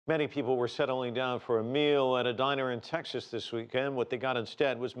Many people were settling down for a meal at a diner in Texas this weekend. What they got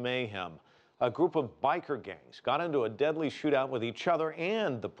instead was mayhem. A group of biker gangs got into a deadly shootout with each other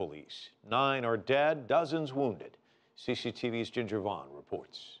and the police. 9 are dead, dozens wounded. CCTV's Ginger Vaughn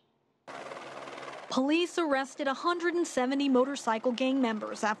reports. Police arrested 170 motorcycle gang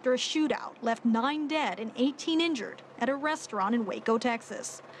members after a shootout left 9 dead and 18 injured at a restaurant in Waco,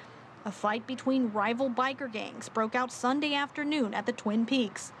 Texas. A fight between rival biker gangs broke out Sunday afternoon at the Twin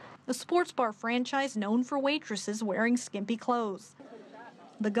Peaks, a sports bar franchise known for waitresses wearing skimpy clothes.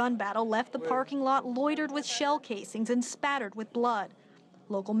 The gun battle left the parking lot loitered with shell casings and spattered with blood.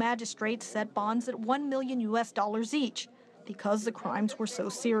 Local magistrates set bonds at $1 million each because the crimes were so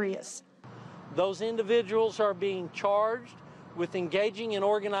serious. Those individuals are being charged with engaging in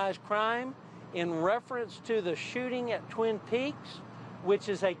organized crime in reference to the shooting at Twin Peaks, which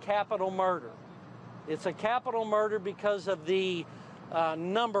is a capital murder. It's a capital murder because of the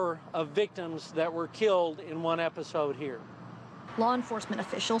number of victims that were killed in one episode here. Law enforcement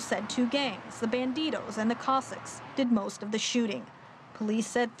officials said 2 gangs, the Banditos and the Cossacks, did most of the shooting. Police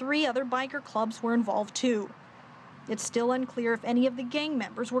said 3 other biker clubs were involved too. It's still unclear if any of the gang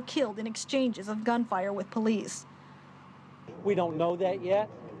members were killed in exchanges of gunfire with police. We don't know that yet.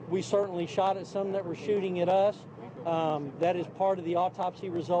 We certainly shot at some that were shooting at us. That is part of the autopsy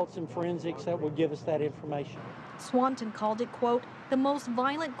results and forensics that will give us that information. Swanton called it, quote, the most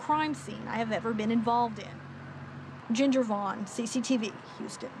violent crime scene I have ever been involved in. Ginger Vaughn, CCTV,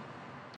 Houston.